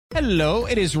Hello,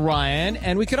 it is Ryan,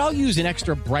 and we could all use an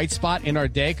extra bright spot in our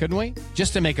day, couldn't we?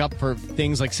 Just to make up for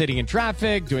things like sitting in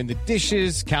traffic, doing the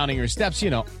dishes, counting your steps,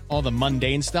 all the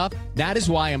mundane stuff. That is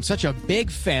why I'm such a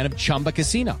big fan of Chumba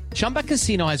Casino. Chumba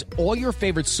Casino has all your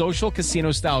favorite social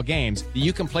casino-style games that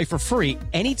you can play for free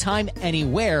anytime,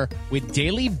 anywhere with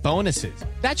daily bonuses.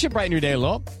 That should brighten your day a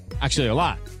little. Actually, a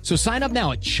lot. So sign up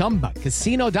now at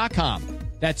ChumbaCasino.com.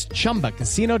 That's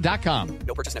ChumbaCasino.com.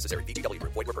 No purchase necessary. VGW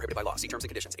Group. Void where prohibited by law. See terms and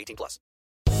conditions. 18+.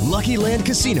 Lucky Land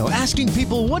Casino, asking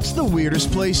people, what's the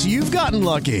weirdest place you've gotten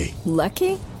lucky?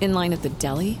 Lucky? In line at the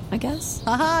deli, I guess?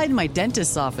 Aha, in my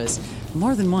dentist's office.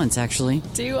 More than once, actually.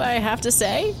 Do I have to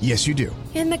say? Yes, you do.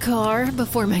 In the car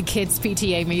before my kids'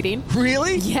 PTA meeting.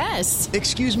 Really? Yes.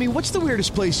 Excuse me, what's the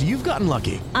weirdest place you've gotten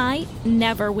lucky? I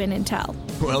never win and tell.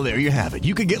 Well, there you have it.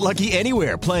 You can get lucky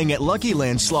anywhere, playing at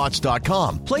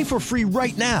LuckyLandSlots.com. Play for free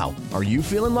right now. Are you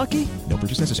feeling lucky? No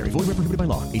purchase necessary. Void where prohibited by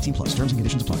law. 18+. Terms and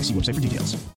conditions apply. See website for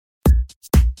details.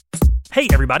 Hey,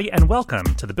 everybody, and welcome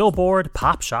to the Billboard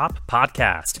Pop Shop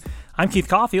Podcast. I'm Keith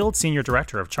Caulfield, Senior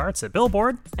Director of Charts at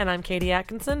Billboard. And I'm Katie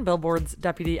Atkinson, Billboard's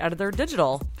Deputy Editor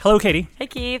Digital. Hello, Katie. Hey,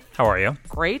 Keith. How are you?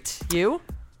 Great. You?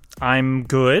 I'm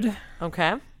good.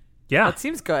 Okay. Yeah. That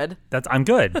seems good. I'm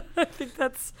good. I think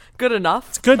that's good enough.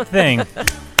 It's a good thing.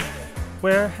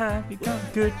 Where have you gone?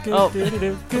 Good. Oh, good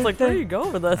I was like, where are you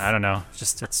going with this? I don't know.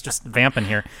 It's just vamping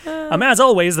here. As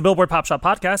always, the Billboard Pop Shop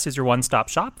Podcast is your one-stop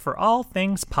shop for all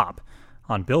things pop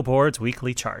on Billboard's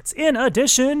weekly charts. In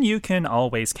addition, you can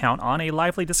always count on a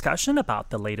lively discussion about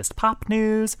the latest pop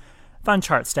news, fun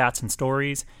chart stats and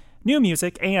stories, new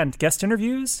music, and guest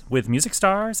interviews with music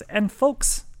stars and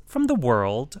folks from the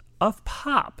world of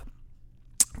pop.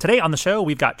 Today on the show,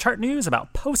 we've got chart news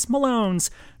about Post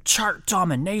Malone's chart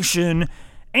domination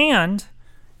and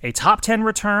a top 10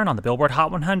 return on the Billboard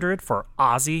Hot 100 for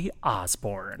Ozzy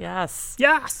Osbourne. Yes.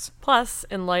 Yes! Plus,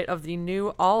 in light of the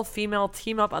new all-female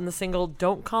team-up on the single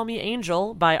Don't Call Me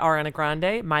Angel by Ariana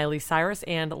Grande, Miley Cyrus,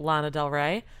 and Lana Del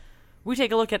Rey, we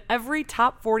take a look at every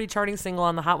top 40 charting single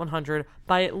on the Hot 100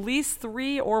 by at least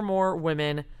 3 or more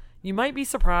women. You might be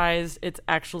surprised, it's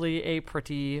actually a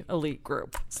pretty elite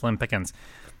group. Slim pickings.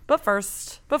 But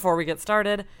first, before we get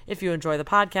started, if you enjoy the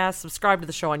podcast, subscribe to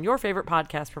the show on your favorite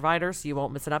podcast provider so you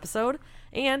won't miss an episode.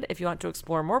 And if you want to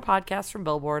explore more podcasts from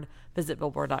Billboard, visit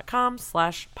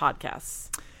billboard.com/podcasts.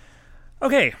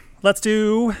 Okay, let's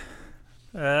do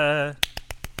the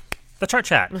chart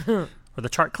chat, or the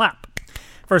chart clap.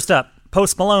 First up,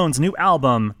 Post Malone's new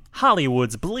album,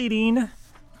 Hollywood's Bleeding,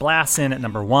 blasts in at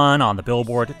number 1 on the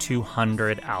Billboard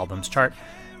 200 Albums chart,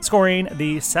 scoring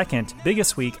the second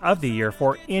biggest week of the year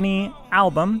for any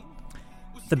album,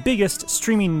 the biggest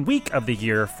streaming week of the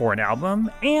year for an album,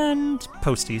 and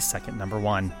Posty's second number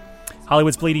 1.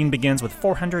 Hollywood's Bleeding begins with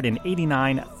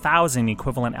 489,000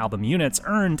 equivalent album units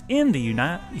earned in the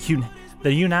United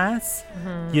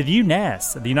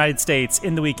States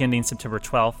in the week ending September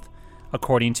 12th,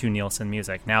 according to Nielsen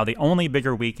Music. Now, the only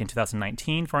bigger week in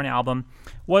 2019 for an album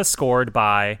was scored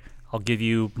by, I'll give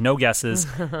you no guesses.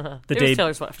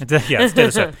 Taylor Swift. Yes,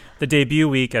 Taylor Swift. The debut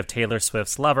week of Taylor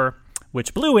Swift's Lover,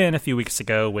 which blew in a few weeks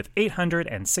ago with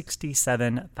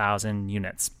 867,000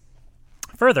 units.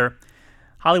 Further,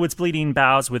 Hollywood's Bleeding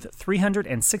bows with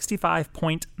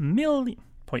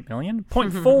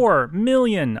 365.4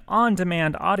 million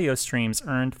on-demand audio streams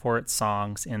earned for its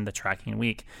songs in the tracking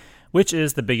week, which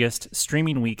is the biggest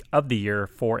streaming week of the year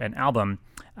for an album.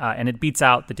 And it beats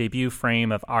out the debut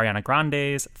frame of Ariana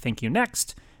Grande's Thank You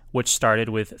Next, which started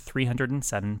with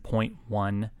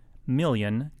 307.1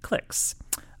 million clicks.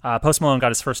 Post Malone got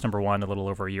his first number 1 a little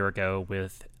over a year ago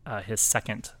with his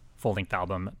second full-length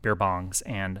album, Beer Bongs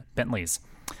and Bentleys.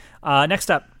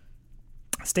 Next up,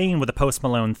 staying with the Post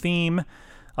Malone theme,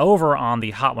 over on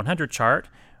the Hot 100 chart,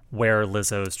 where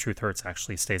Lizzo's Truth Hurts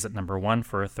actually stays at number 1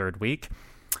 for a third week.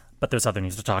 But there's other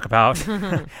news to talk about.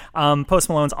 Post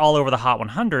Malone's all over the Hot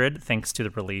 100 thanks to the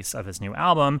release of his new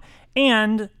album,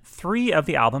 and 3 of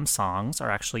the album's songs are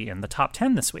actually in the top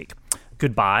 10 this week.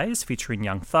 Goodbyes, featuring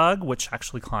Young Thug, which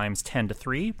actually climbs 10 to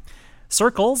 3.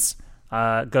 Circles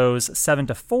goes 7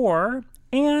 to 4,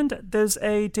 and there's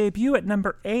a debut at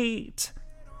number 8,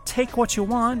 Take What You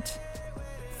Want,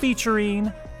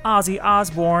 featuring Ozzy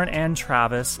Osbourne and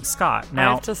Travis Scott.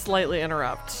 Now, I have to slightly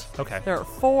interrupt. Okay. There are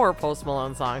 4 Post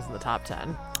Malone songs in the top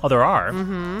 10. Oh, there are?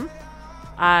 Mm-hmm.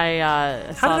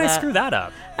 How did I screw that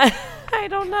up? I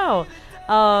don't know.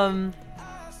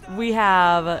 We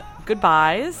have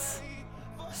Goodbyes,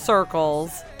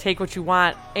 Circles, Take What You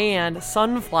Want, and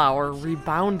Sunflower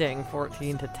rebounding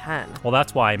 14 to 10. Well,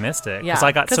 that's why I missed it. Yeah,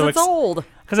 I got because it's old.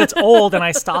 Because it's old, and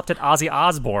I stopped at Ozzy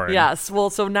Osbourne. Yes. Well,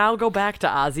 so now go back to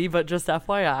Ozzy, but just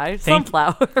FYI,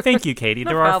 Sunflower. Thank you, Katie.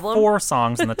 No There problem. are 4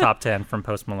 songs in the top 10 from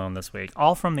Post Malone this week,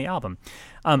 all from the album.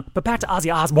 But back to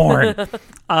Ozzy Osbourne.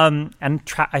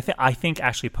 I think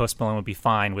actually Post Malone would be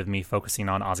fine with me focusing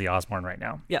on Ozzy Osbourne right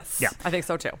now. Yes. Yeah. I think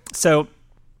so too. So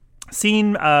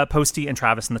seeing Posty and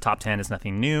Travis in the top 10 is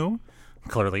nothing new.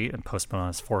 Clearly, and Post Malone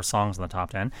has 4 songs in the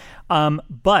top 10.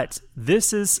 But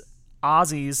this is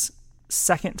Ozzy's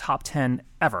second top 10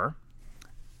 ever,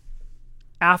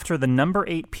 after the number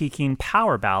 8 peaking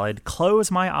power ballad Close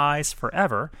My Eyes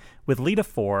Forever with Lita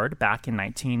Ford back in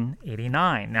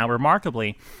 1989. Now,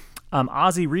 remarkably,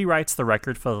 Ozzy rewrites the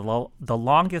record for the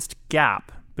longest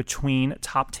gap between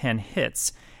top 10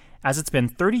 hits, as it's been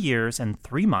 30 years and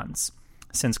 3 months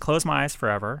since Close My Eyes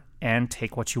Forever and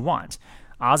Take What You Want.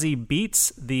 Ozzy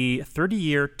beats the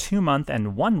 30-year, 2-month,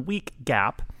 and 1-week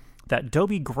gap that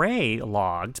Dobie Gray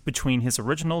logged between his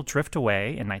original Drift Away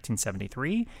in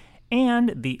 1973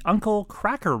 and the Uncle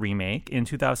Cracker remake in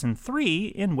 2003,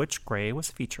 in which Gray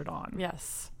was featured on.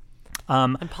 Yes.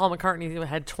 And Paul McCartney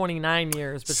had 29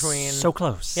 years between... So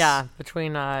close. Yeah,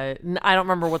 between... I don't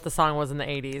remember what the song was in the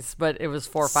 80s, but it was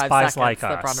 4 or 5 Spies seconds Like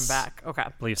that Us. brought him back. Okay. I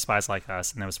believe Spies Like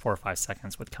Us, and it was 4 or 5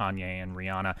 seconds with Kanye and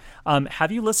Rihanna.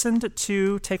 Have you listened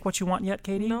to Take What You Want yet,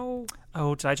 Katie? No.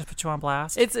 Oh, did I just put you on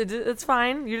blast? It's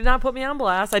fine. You did not put me on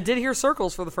blast. I did hear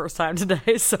Circles for the first time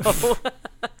today, so...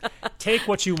 Take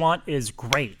What You Want is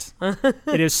great.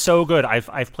 It is so good.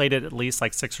 I've played it at least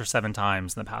like 6 or 7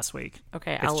 times in the past week.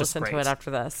 Okay, It's I'll just listen to great. it after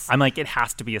this. I'm like, it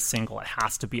has to be a single. It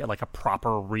has to be like a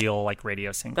proper, real like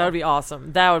radio single. That would be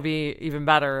awesome. That would be even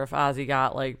better if Ozzy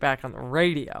got like back on the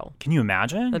radio. Can you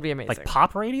imagine? That'd be amazing. Like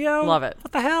pop radio? Love it.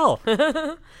 What the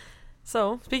hell?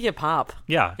 So, speaking of pop,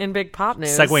 Yeah. in big pop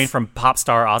news, Segueing from pop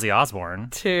star Ozzy Osbourne.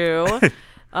 to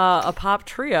a pop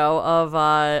trio of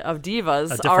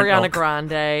divas, A different Ariana ilk.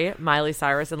 Grande, Miley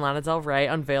Cyrus, and Lana Del Rey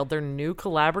unveiled their new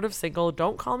collaborative single,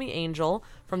 Don't Call Me Angel,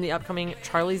 from the upcoming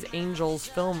Charlie's Angels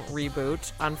film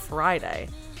reboot on Friday.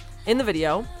 In the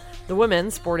video, the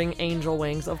women, sporting angel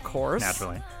wings, of course,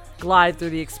 Naturally. glide through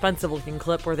the expensive-looking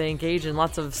clip where they engage in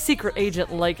lots of secret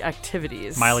agent-like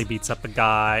activities. Miley beats up a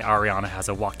guy. Ariana has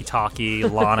a walkie-talkie.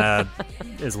 Lana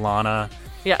is Lana.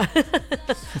 Yeah.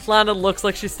 Lana looks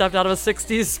like she stepped out of a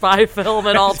 60s spy film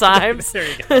at all times. There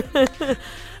you go.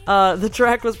 The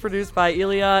track was produced by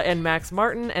Ilya and Max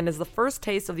Martin and is the first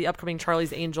taste of the upcoming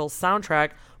Charlie's Angels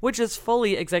soundtrack, which is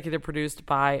fully executive produced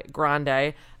by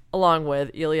Grande, along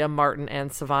with Ilya Martin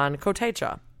and Savan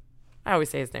Kotecha. I always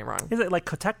say his name wrong. Is it like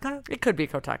Koteka? It could be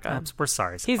Koteka. We're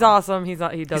sorry. He's Savan. awesome. He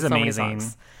does He's so many amazing.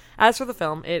 songs. As for the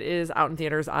film, it is out in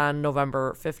theaters on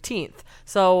November 15th.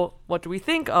 So, what do we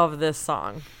think of this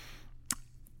song?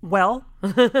 Well,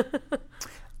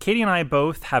 Katie and I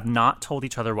both have not told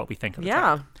each other what we think of the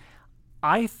track.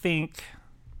 I think...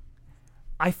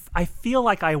 I feel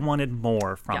like I wanted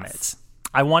more from Yes. it.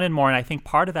 I wanted more, and I think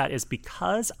part of that is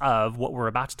because of what we're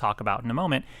about to talk about in a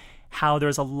moment, how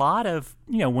there's a lot of,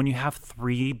 when you have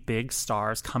 3 big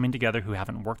stars coming together who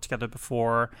haven't worked together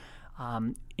before,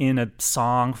 in a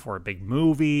song for a big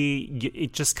movie,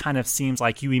 it just kind of seems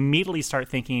like you immediately start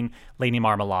thinking Lady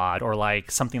Marmalade or like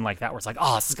something like that, where it's like,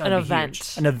 oh, this is going to be event.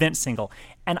 huge. An event single.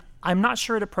 And I'm not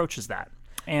sure it approaches that.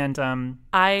 And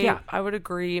I would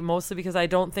agree, mostly because I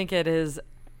don't think it is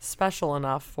special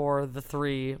enough for the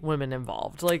 3 women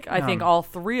involved. Like, I think all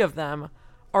 3 of them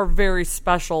are very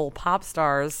special pop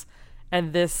stars,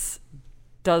 and this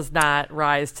does not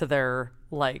rise to their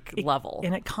level.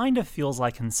 And it kind of feels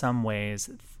like in some ways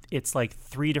it's like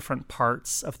 3 different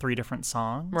parts of 3 different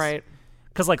songs. Right.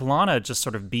 Because like Lana just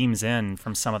sort of beams in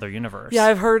from some other universe.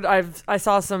 Yeah, I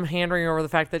saw some hand-wringing over the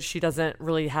fact that she doesn't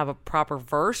really have a proper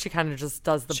verse. She kind of just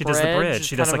does the bridge. She does the bridge.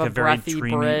 She does like a very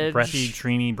breathy,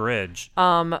 dreamy bridge.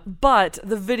 But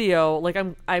the video,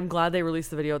 I'm glad they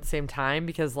released the video at the same time,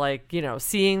 because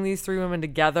seeing these 3 women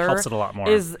together Helps it a lot more.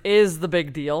 is the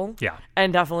big deal. Yeah.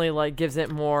 And definitely gives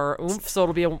it more oomph. So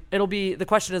it'll be the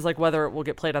question is whether it will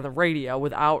get played on the radio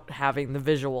without having the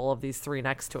visual of these 3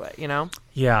 next to it,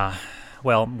 Yeah.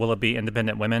 Well, will it be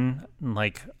independent women,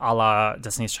 like a la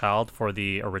Destiny's Child for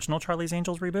the original Charlie's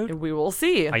Angels reboot? We will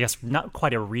see. I guess not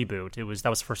quite a reboot. That was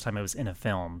the first time it was in a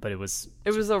film, but it was a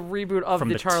reboot of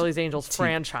the Charlie's Angels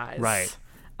franchise. Right.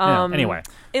 Anyway.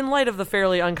 In light of the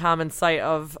fairly uncommon sight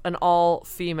of an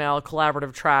all-female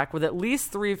collaborative track with at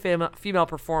least 3 female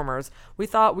performers, we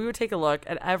thought we would take a look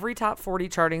at every top 40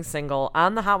 charting single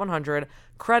on the Hot 100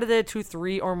 credited to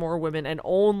 3 or more women and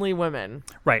only women.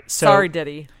 Right. So, sorry,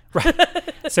 Diddy. Right.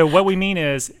 So what we mean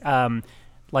is,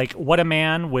 Like What a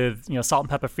Man with Salt and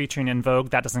Pepper featuring In Vogue,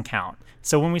 that doesn't count.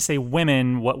 So when we say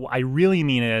women, what I really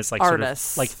mean is like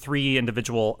artists, sort of like 3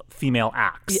 individual female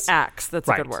acts. Acts, that's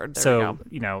right. a good word. There so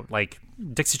we go. Like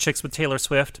Dixie Chicks with Taylor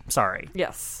Swift. Sorry.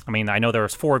 Yes. I mean, I know there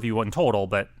was 4 of you in total,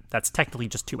 but that's technically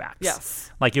just 2 acts.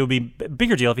 Yes. Like it would be a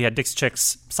bigger deal if you had Dixie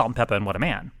Chicks, Salt and Pepper, and What a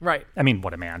Man. Right. I mean,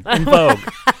 What a Man. In Vogue.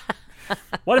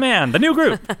 What a Man, the new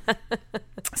group.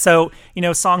 So,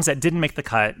 songs that didn't make the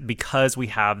cut because we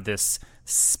have this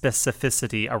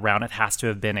specificity around it has to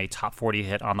have been a top 40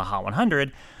 hit on the Hot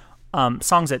 100.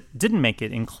 Songs that didn't make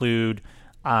it include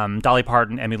Dolly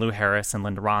Parton, Emmylou Harris, and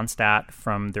Linda Ronstadt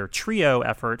from their trio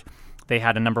effort. They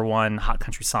had a number 1 Hot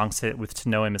Country Songs hit with To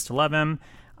Know Him Is to Love Him.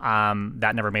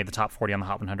 That never made the top 40 on the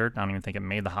Hot 100. I don't even think it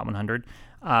made the Hot 100.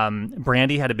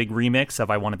 Brandy had a big remix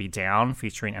of I Want to Be Down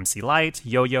featuring MC Lyte,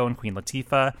 Yo-Yo, and Queen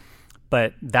Latifah.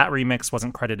 But that remix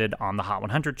wasn't credited on the Hot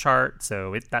 100 chart,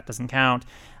 so that doesn't count.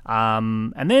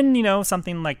 And then,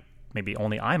 something like maybe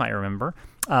only I might remember,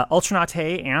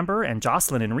 Ultranate Amber and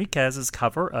Jocelyn Enriquez's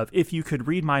cover of If You Could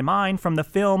Read My Mind from the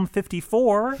film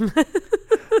 54.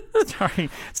 starring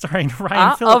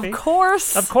Ryan Phillippe.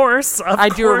 Of course. I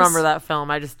do remember that film.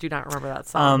 I just do not remember that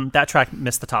song. That track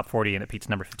missed the top 40 and it peaked at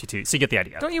number 52. So you get the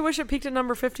idea. Don't you wish it peaked at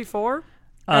number 54?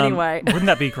 Anyway. Wouldn't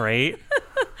that be great?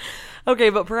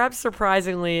 Okay, but perhaps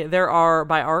surprisingly, there are,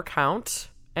 by our count,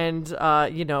 and,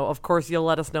 of course you'll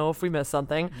let us know if we miss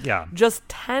something. Yeah. Just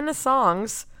 10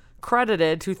 songs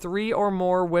credited to 3 or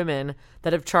more women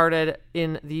that have charted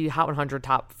in the Hot 100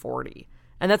 Top 40.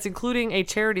 And that's including a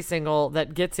charity single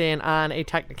that gets in on a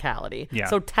technicality. Yeah.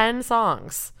 So 10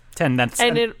 songs. 10,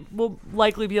 and it will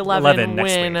likely be 11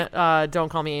 when Don't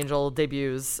Call Me Angel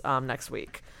debuts next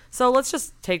week. So let's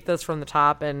just take this from the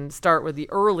top and start with the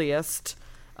earliest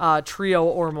trio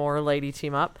or more lady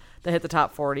team up that hit the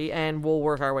top 40, and we'll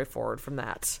work our way forward from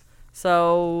that.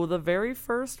 So the very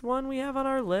first one we have on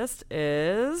our list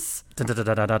is back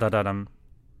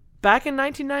in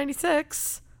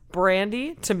 1996,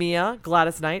 Brandy, Tamia,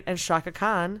 Gladys Knight, and Shaka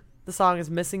Khan. The song is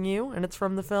Missing You, and it's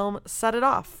from the film Set It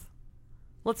Off.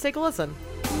 Let's take a listen.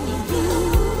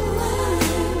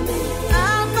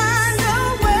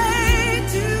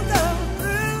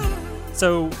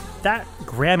 So that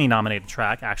Grammy-nominated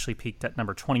track actually peaked at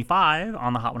number 25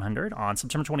 on the Hot 100 on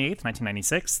September 28th,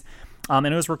 1996. And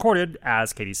it was recorded,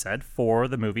 as Katie said, for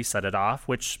the movie Set It Off,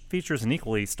 which features an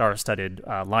equally star-studded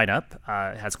lineup.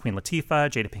 It has Queen Latifah,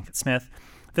 Jada Pinkett Smith,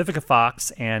 Vivica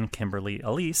Fox, and Kimberly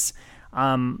Elise.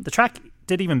 The track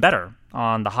did even better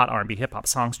on the Hot R&B Hip Hop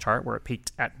Songs chart, where it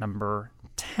peaked at number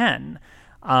 10.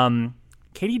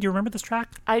 Katie, do you remember this track?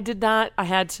 I did not. I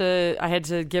had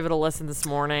to give it a listen this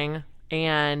morning.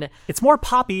 And it's more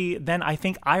poppy than I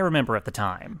think I remember at the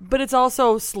time. But it's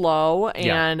also slow,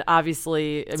 and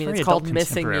obviously, it's called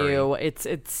Missing You.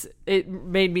 It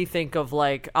made me think of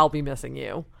like I'll Be Missing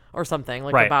You or something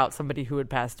like about somebody who had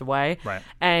passed away. Right.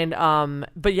 And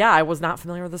but yeah, I was not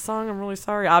familiar with the song. I'm really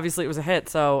sorry. Obviously, it was a hit,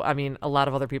 so a lot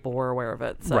of other people were aware of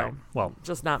it. So right. Well,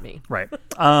 just not me. Right.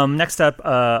 Next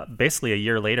up, basically a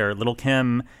year later, Lil'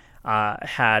 Kim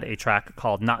had a track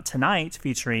called Not Tonight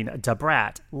featuring Da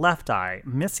Brat, Left Eye,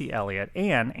 Missy Elliott,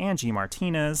 and Angie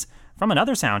Martinez from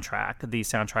another soundtrack, the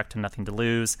soundtrack to Nothing to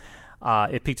Lose.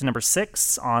 It peaked at number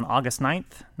 6 on August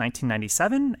 9th,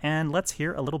 1997, and let's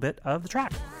hear a little bit of the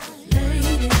track.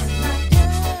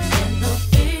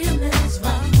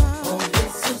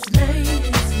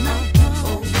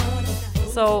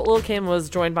 So Lil' Kim was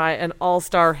joined by an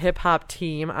all-star hip-hop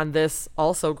team on this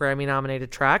also Grammy-nominated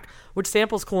track, which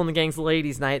samples Kool and the Gang's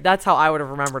Ladies Night. That's how I would have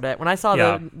remembered it. When I saw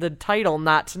the title,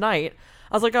 Not Tonight,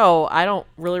 I was like, oh, I don't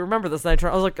really remember this night.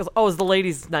 I was like, oh, it's the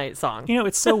Ladies Night song.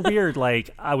 It's so weird. Like,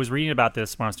 I was reading about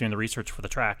this when I was doing the research for the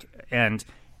track, and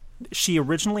she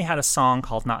originally had a song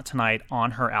called Not Tonight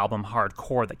on her album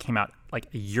Hardcore that came out like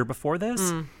a year before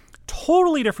this.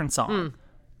 Totally different song.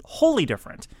 Wholly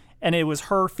different. And it was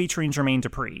her featuring Jermaine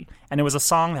Dupri. And it was a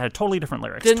song that had totally different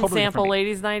lyrics. Didn't totally sample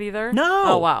Ladies Night either? No.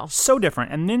 Oh, wow. So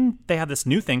different. And then they have this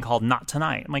new thing called Not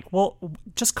Tonight. I'm like, well,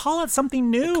 just call it something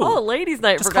new. Call it Ladies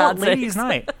Night, just for God's sake. Call it Ladies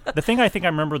Night. The thing I think I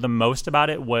remember the most about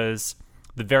it was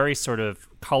the very sort of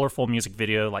colorful music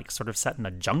video, like sort of set in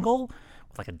a jungle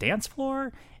with like a dance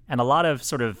floor and a lot of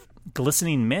sort of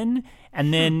glistening men.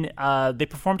 And then they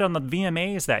performed on the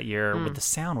VMAs that year with the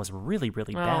sound was really,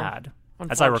 really bad.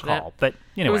 As I recall, but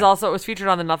anyway. It was featured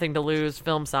on the Nothing to Lose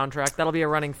film soundtrack. That'll be a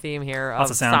running theme here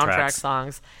of soundtrack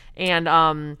songs. And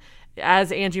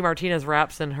as Angie Martinez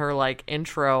raps in her like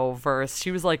intro verse, she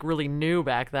was like really new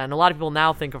back then. A lot of people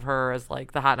now think of her as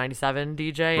like the Hot 97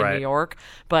 DJ in New York,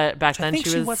 but back then I think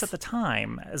she was at the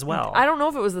time as well. I don't know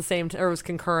if it was the same or it was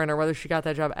concurrent or whether she got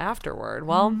that job afterward.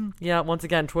 Well, yeah, once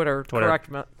again, Twitter.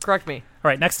 Correct me. All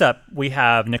right, next up we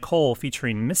have Nicole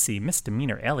featuring Missy,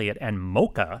 Misdemeanor Elliott, and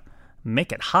Mocha,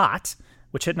 Make It Hot,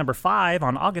 which hit number 5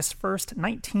 on August 1st,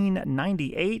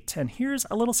 1998. And here's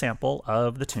a little sample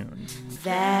of the tune.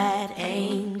 That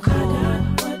ain't cool.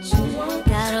 Got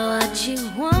what you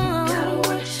want.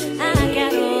 I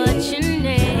got what you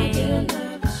need.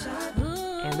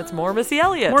 And it's more Missy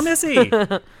Elliott. More Missy.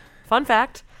 Fun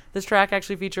fact, this track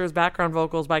actually features background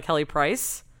vocals by Kelly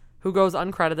Price, who goes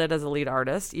uncredited as a lead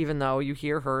artist, even though you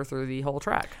hear her through the whole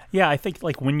track. Yeah, I think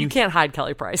like when you can't hide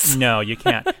Kelly Price. No, you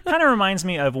can't. Kind of reminds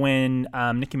me of when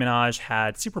Nicki Minaj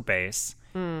had Super Bass,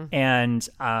 and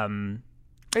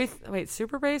wait,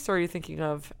 Super Bass, or are you thinking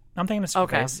of? I'm thinking of Super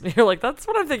Bass. You're like, that's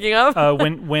what I'm thinking of.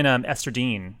 When Esther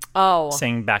Dean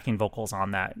sang backing vocals on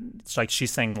that, it's like she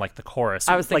sang like the chorus.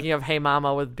 I was thinking of Hey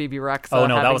Mama with BB Rexa. Oh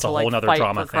no, that was a whole other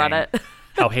drama thing. Credit.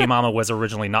 How Hey Mama was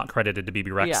originally not credited to BB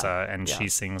Rexa, and she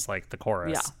sings like the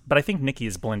chorus. Yeah. But I think Nicki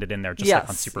is blended in there just like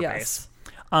on Super Bass.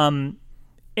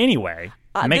 Anyway,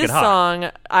 Make It Hot. This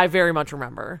song I very much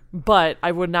remember, but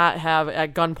I would not have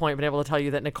at gunpoint been able to tell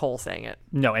you that Nicole sang it.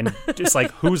 No, and just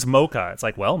like, who's Mocha? It's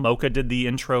like, well, Mocha did the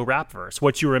intro rap verse.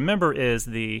 What you remember is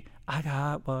the, I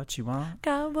got what you want.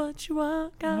 Got what you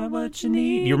want, got what you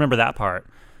need. You remember that part.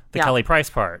 The Kelly Price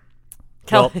part.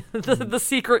 Kelly, the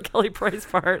secret Kelly Price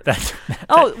part. That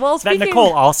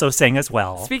Nicole also sang as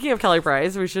well. Speaking of Kelly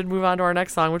Price, we should move on to our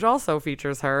next song, which also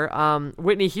features her.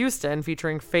 Whitney Houston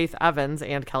featuring Faith Evans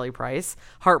and Kelly Price.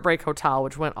 Heartbreak Hotel,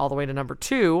 which went all the way to number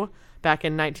 2 back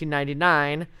in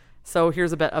 1999. So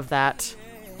here's a bit of that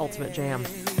ultimate jam.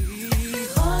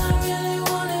 All I really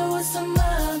wanted was some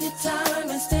of your time.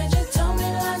 Instead, you told me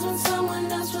lies when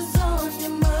someone else was on your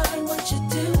mind. What you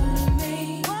do to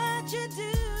me? What you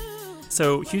do?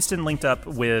 So Houston linked up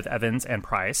with Evans and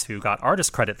Price, who got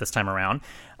artist credit this time around,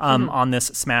 on this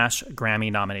smash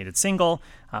Grammy-nominated single,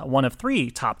 one of 3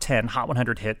 top 10 Hot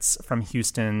 100 hits from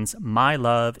Houston's My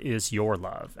Love Is Your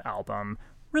Love album.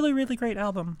 Really, really great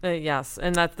album. Yes,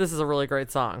 and this is a really great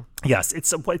song. Yes,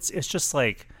 it's just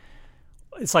like,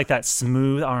 it's like that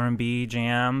smooth R&B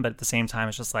jam, but at the same time,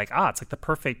 it's just like, it's like the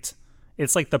perfect.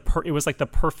 It's like it was like the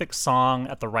perfect song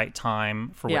at the right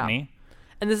time for Whitney.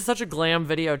 And this is such a glam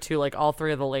video, too. Like, all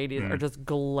 3 of the ladies are just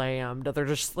glammed. They're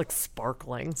just, like,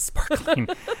 sparkling. Speaking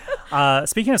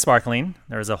of sparkling,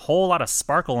 there's a whole lot of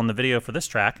sparkle in the video for this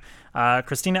track.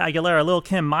 Christina Aguilera, Lil'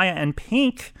 Kim, Maya, and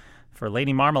Pink for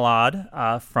Lady Marmalade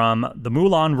from the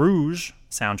Moulin Rouge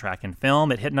soundtrack and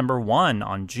film. It hit number 1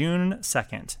 on June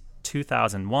 2nd,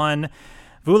 2001.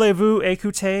 Voulez-vous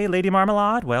écouter Lady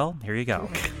Marmalade? Well, here you go.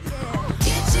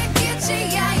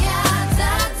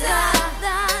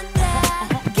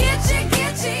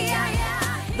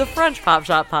 The French Pop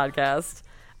Shop Podcast.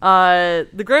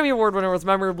 The Grammy Award winner was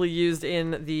memorably used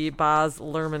in the Baz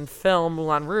Luhrmann film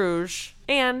Moulin Rouge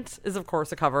and is, of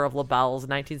course, a cover of LaBelle's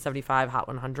 1975 Hot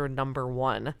 100 number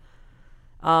 1.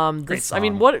 Great song. I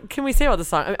mean, what can we say about this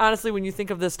song? I mean, honestly, when you think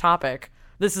of this topic,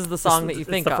 this is the song that you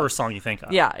think of. It's the first song you think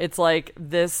of. Yeah, it's like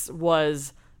this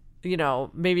was,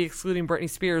 maybe excluding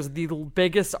Britney Spears, the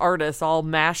biggest artists all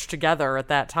mashed together at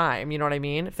that time. You know what I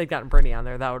mean? If they'd gotten Britney on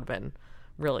there, that would have been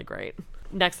really great.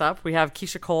 Next up, we have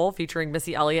Keisha Cole featuring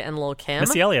Missy Elliott and Lil' Kim.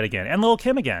 Missy Elliott again. And Lil'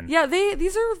 Kim again. Yeah,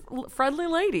 these are friendly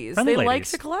ladies. They like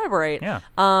to collaborate. Yeah.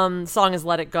 Song is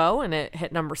Let It Go, and it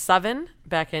hit number 7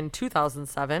 back in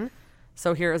 2007.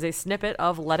 So here is a snippet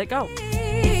of Let It Go.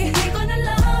 If you're gonna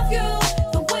love you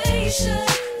the way you should,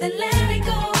 then let it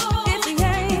go. If you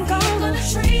ain't gonna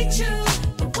treat you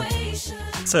the way you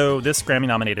should. So this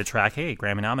Grammy-nominated track,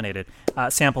 Grammy-nominated,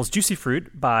 samples Juicy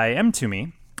Fruit by M.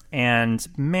 Toomey. And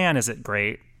man, is it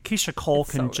great. Keisha Cole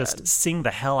can just sing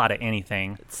the hell out of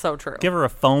anything. It's so true. Give her a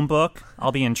phone book.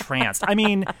 I'll be entranced. I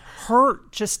mean, her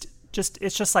it's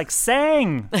just like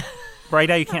sang. Right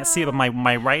now you can't see it, but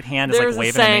my right hand is There's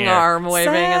like waving in the air. There's a sang arm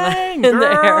waving sang, in the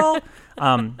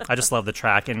air. I just love the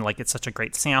track, and like it's such a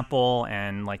great sample,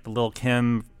 and like the Lil'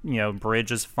 Kim,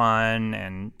 bridge is fun,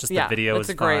 and just the video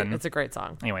is fun. It's a great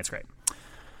song. Anyway, it's great.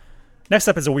 Next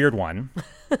up is a weird one.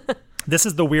 This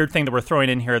is the weird thing that we're throwing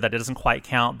in here that it doesn't quite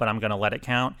count, but I'm going to let it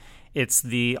count. It's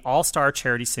the all-star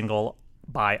charity single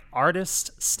by Artist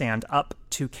Stand Up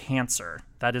to Cancer.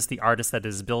 That is the artist that it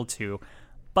is billed to.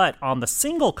 But on the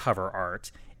single cover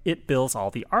art, it bills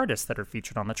all the artists that are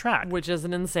featured on the track. Which is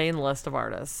an insane list of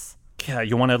artists. Yeah,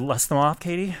 you want to list them off,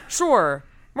 Katie? Sure.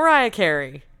 Mariah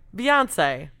Carey,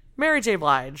 Beyonce, Mary J.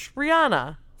 Blige,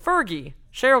 Rihanna, Fergie,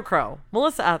 Sheryl Crow,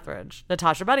 Melissa Etheridge,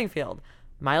 Natasha Bedingfield,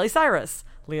 Miley Cyrus,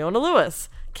 Leona Lewis,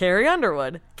 Carrie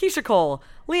Underwood, Keisha Cole,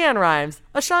 Leanne Rimes,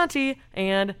 Ashanti,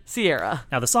 and Sierra.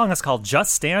 Now, the song is called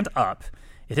Just Stand Up.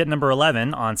 It hit number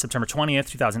 11 on September 20th,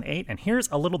 2008, and here's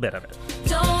a little bit of it.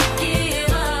 Don't give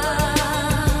up.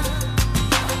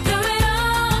 Do it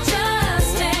all,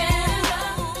 just stand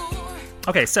up.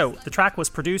 Okay, so the track was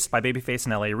produced by Babyface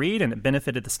and L.A. Reid, and it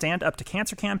benefited the Stand Up to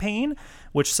Cancer campaign,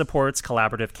 which supports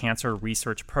collaborative cancer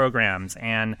research programs.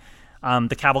 And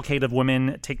the cavalcade of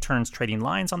women take turns trading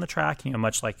lines on the track,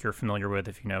 much like you're familiar with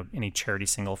if you know any charity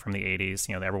single from the 80s.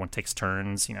 Everyone takes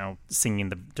turns, singing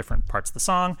the different parts of the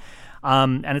song.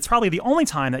 And it's probably the only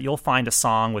time that you'll find a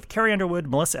song with Carrie Underwood,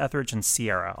 Melissa Etheridge, and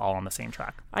Sierra all on the same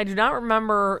track. I do not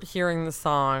remember hearing the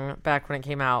song back when it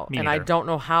came out, Me and I neither. don't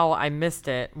know how I missed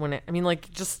it when it.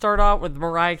 Just start out with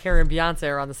Mariah Carey and Beyonce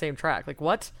are on the same track. Like,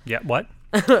 what? Yeah, what?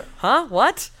 Huh?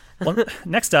 What? Well,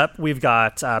 next up, we've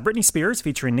got Britney Spears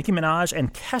featuring Nicki Minaj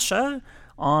and Kesha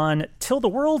on Till the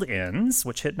World Ends,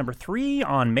 which hit number 3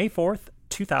 on May 4th,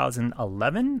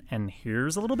 2011. And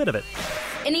here's a little bit of it.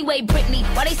 Anyway, Britney,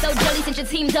 why they so jelly since you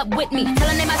teamed up with me?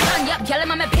 Tellin' they my son, yup, yellin'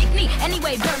 mama pick me.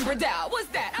 Anyway, burn Bradell, what's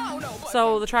that? I don't know.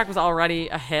 So the track was already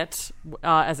a hit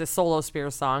as a solo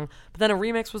Spears song, but then a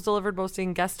remix was delivered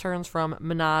boasting guest turns from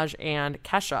Minaj and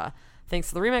Kesha. Thanks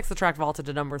to the remix, the track vaulted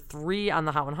to number 3 on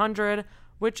the Hot 100,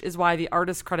 which is why the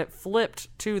artist credit flipped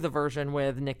to the version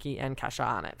with Nicki and Kesha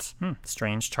on it.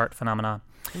 Strange chart phenomena.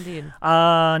 Indeed.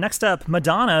 Next up,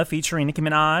 Madonna featuring Nicki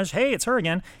Minaj. Hey, it's her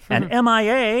again. And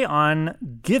MIA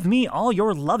on Give Me All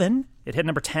Your Lovin'. It hit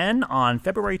number 10 on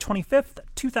February 25th,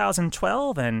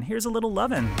 2012. And here's a little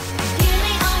lovin'. Give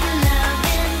me all your love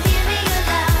and give me your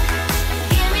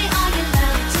love. Give me all your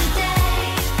love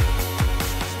today.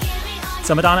 Give me all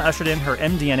So Madonna ushered in her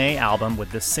MDNA album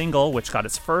with this single, which got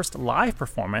its first live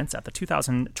performance at the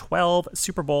 2012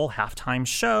 Super Bowl halftime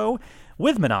show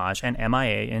with Minaj and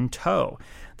MIA in tow.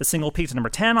 The single peaked at number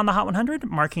 10 on the Hot 100,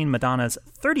 marking Madonna's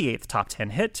 38th top 10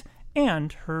 hit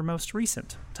and her most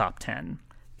recent top 10.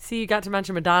 See, you got to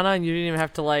mention Madonna, and you didn't even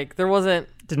have to, there wasn't...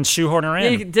 Didn't shoehorn her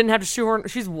in. You didn't have to shoehorn...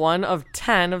 She's one of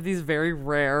 10 of these very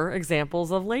rare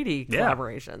examples of lady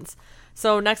collaborations.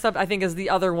 So next up, I think, is the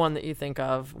other one that you think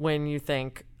of when you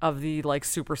think of the,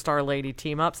 superstar lady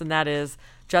team-ups, and that is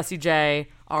Jessie J,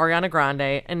 Ariana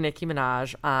Grande, and Nicki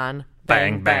Minaj on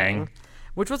Bang Bang,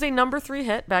 which was a number 3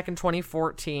 hit back in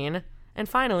 2014. And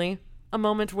finally, a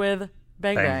moment with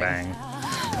Bang Bang. Bang.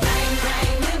 bang,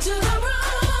 bang into the room.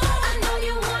 I know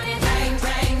you want it. Bang,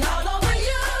 bang all over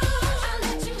you. I'll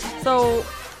let you have it. So,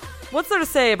 what's there to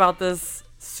say about this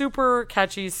super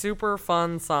catchy, super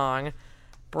fun song?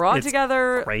 Brought It's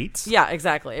together... great. Yeah,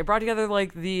 exactly. It brought together,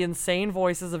 the insane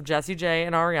voices of Jessie J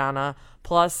and Ariana,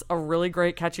 plus a really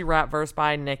great catchy rap verse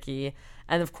by Nicki,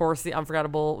 and, of course, the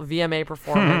unforgettable VMA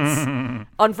performance.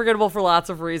 Unforgettable for lots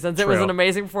of reasons. It was True. an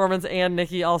amazing performance, and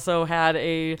Nicki also had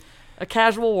a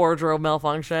casual wardrobe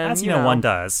malfunction. As you know, one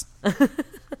does. But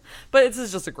this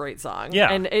is just a great song. Yeah.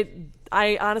 And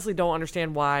I honestly don't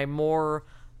understand why more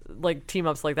team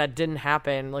ups like that didn't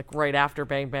happen right after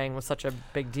Bang Bang was such a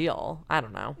big deal. I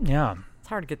don't know. Yeah. It's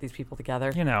hard to get these people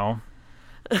together.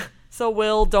 So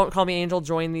will Don't Call Me Angel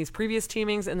join these previous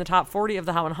teamings in the top 40 of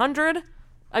the Hot 100?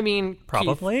 I mean,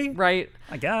 Probably. Keith, right?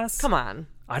 I guess. Come on.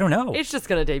 I don't know. It's just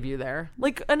going to debut there.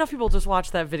 Enough people just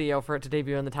watched that video for it to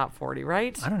debut in the top 40,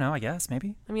 right? I don't know, I guess,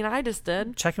 maybe. I mean, I just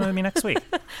did. Check in with me next week.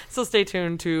 So stay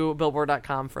tuned to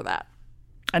Billboard.com for that.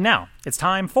 And now, it's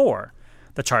time for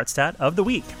the chart stat of the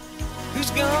week.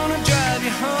 Who's gonna drive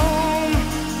you home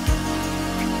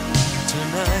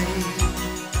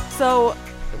tonight? So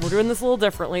we're doing this a little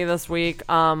differently this week.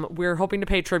 We're hoping to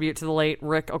pay tribute to the late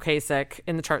Rick Ocasek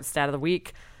in the chart stat of the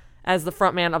week, as the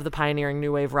frontman of the pioneering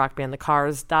new wave rock band The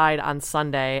Cars died on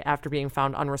Sunday after being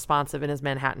found unresponsive in his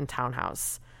Manhattan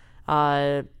townhouse.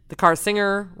 The Cars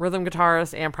singer, rhythm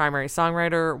guitarist, and primary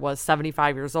songwriter was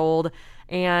 75 years old,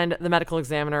 and the medical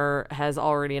examiner has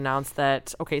already announced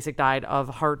that Ocasek died of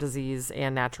heart disease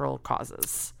and natural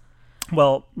causes.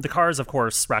 Well, The Cars, of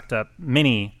course, racked up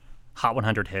many Hot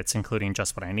 100 hits, including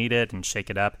Just What I Needed and Shake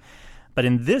It Up. But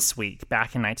in this week,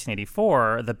 back in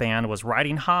 1984, the band was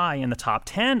riding high in the top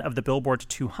 10 of the Billboard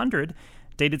 200,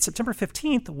 dated September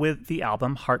 15th with the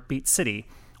album Heartbeat City,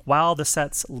 while the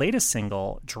set's latest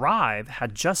single, Drive,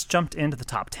 had just jumped into the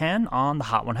top 10 on the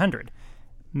Hot 100.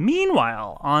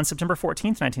 Meanwhile, on September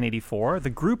 14th, 1984, the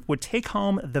group would take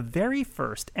home the very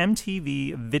first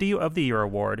MTV Video of the Year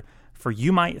award for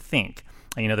You Might Think.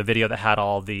 The video that had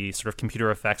all the sort of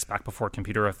computer effects back before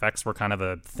computer effects were kind of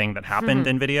a thing that happened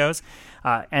in videos.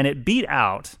 And it beat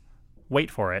out,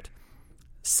 wait for it,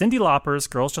 Cyndi Lauper's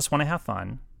Girls Just Want to Have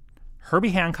Fun,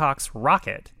 Herbie Hancock's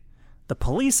Rocket, The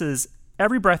Police's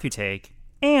Every Breath You Take,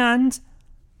 and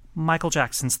Michael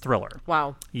Jackson's Thriller.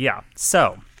 Wow. Yeah,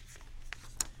 so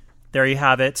there you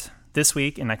have it. This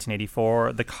week in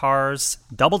 1984, the Cars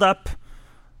doubled up,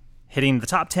 hitting the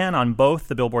top 10 on both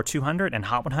the Billboard 200 and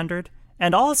Hot 100,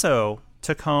 and also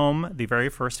took home the very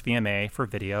first VMA for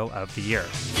Video of the Year.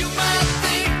 You might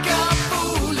think I'm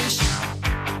foolish,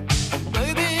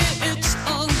 maybe it's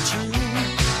untrue.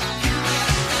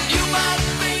 You might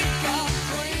think I'm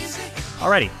crazy.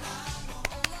 Alrighty,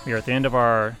 we are at the end of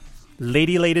our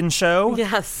lady-laden show.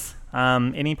 Yes.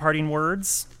 Any parting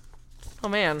words? Oh,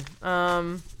 man.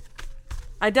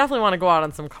 I definitely want to go out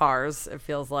on some Cars, it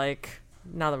feels like,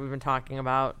 now that we've been talking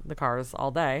about the Cars all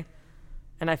day.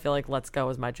 And I feel like Let's Go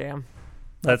is my jam.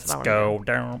 Let's go.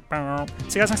 Down.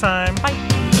 See you guys next time. Bye.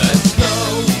 Let's go.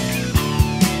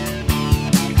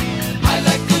 I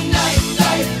like the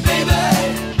nightlife, baby.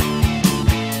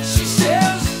 She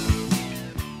says.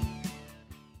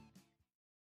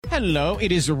 Hello,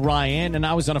 it is Ryan, and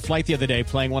I was on a flight the other day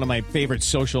playing one of my favorite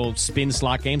social spin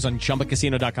slot games on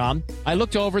ChumbaCasino.com. I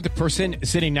looked over at the person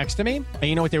sitting next to me, and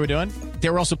you know what they were doing? They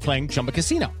were also playing Chumba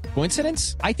Casino.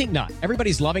 Coincidence? I think not.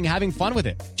 Everybody's loving having fun with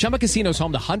it. Chumba Casino is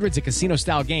home to hundreds of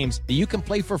casino-style games that you can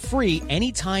play for free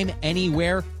anytime,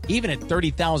 anywhere, even at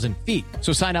 30,000 feet.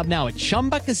 So sign up now at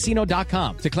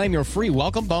ChumbaCasino.com to claim your free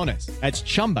welcome bonus. That's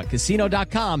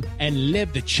ChumbaCasino.com and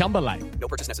live the Chumba life. No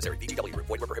purchase necessary. VGW Group.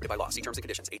 Void where prohibited by law. See terms and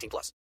conditions. 18+.